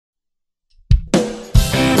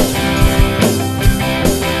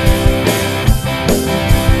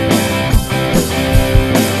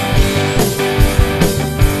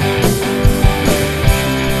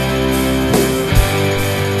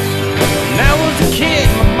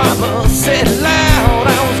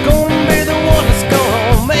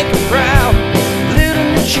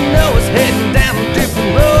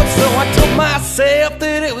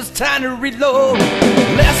reload.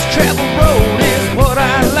 Less traveled road is what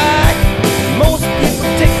I like. Most people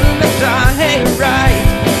take the left, I ain't right.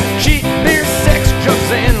 Cheap beer, sex,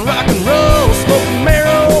 drugs, and rock and roll. Smoking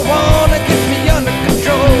marijuana gets me under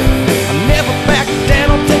control. I'm never back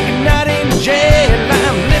down, I'll take a night in jail.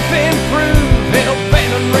 I'm living proof, hell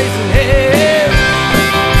bent on raising hell.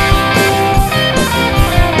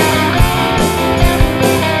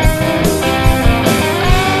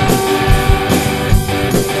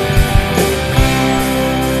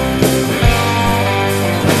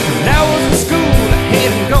 When I was in school, I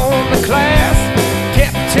hadn't gone to class.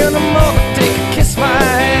 Kept telling mother, take a kiss my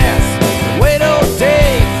ass. Wait all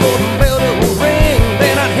day for the bell to ring.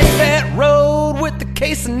 Then I'd hit that road with the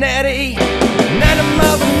case of natty. 90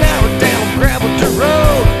 miles an hour down a gravel dirt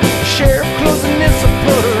road. The sheriff closing in, so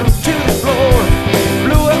put her to the floor.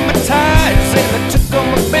 Blew up my tires and I took on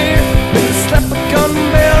my beer. Then I slapped a gun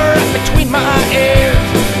barrel right between my ears.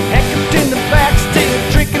 Hacked in the back, still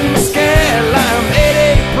drinking my scale. I'm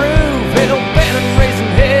 88 proof, hell bent on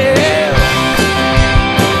raising hell.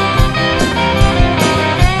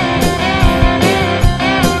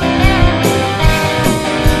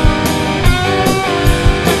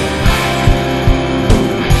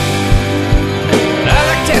 I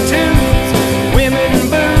like tattoos, women and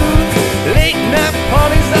booze, late night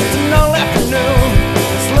parties lasting all afternoon.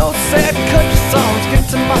 Slow, sad country songs get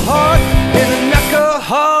to my heart. And an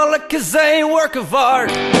alcoholic is a work of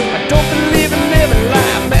art. I don't believe in living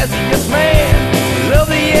life